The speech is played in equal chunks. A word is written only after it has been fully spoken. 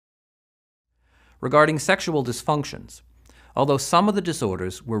regarding sexual dysfunctions, although some of the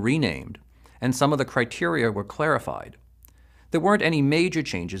disorders were renamed and some of the criteria were clarified. There weren't any major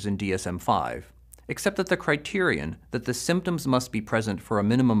changes in DSM-5, except that the criterion that the symptoms must be present for a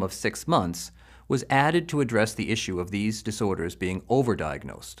minimum of 6 months was added to address the issue of these disorders being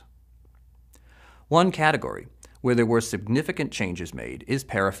overdiagnosed. One category where there were significant changes made is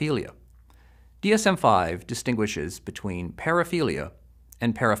paraphilia. DSM-5 distinguishes between paraphilia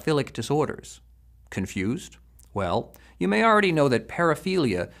and paraphilic disorders. Confused? Well, you may already know that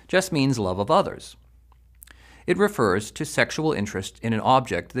paraphilia just means love of others. It refers to sexual interest in an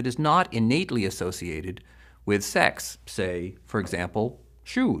object that is not innately associated with sex, say, for example,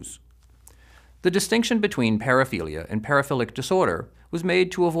 shoes. The distinction between paraphilia and paraphilic disorder was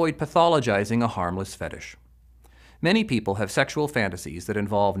made to avoid pathologizing a harmless fetish. Many people have sexual fantasies that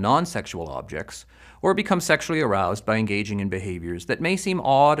involve non-sexual objects or become sexually aroused by engaging in behaviors that may seem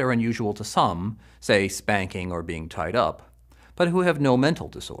odd or unusual to some, say spanking or being tied up, but who have no mental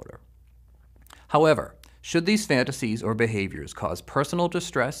disorder. However, should these fantasies or behaviors cause personal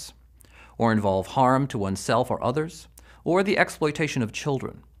distress, or involve harm to oneself or others, or the exploitation of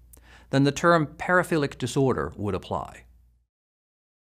children, then the term paraphilic disorder would apply.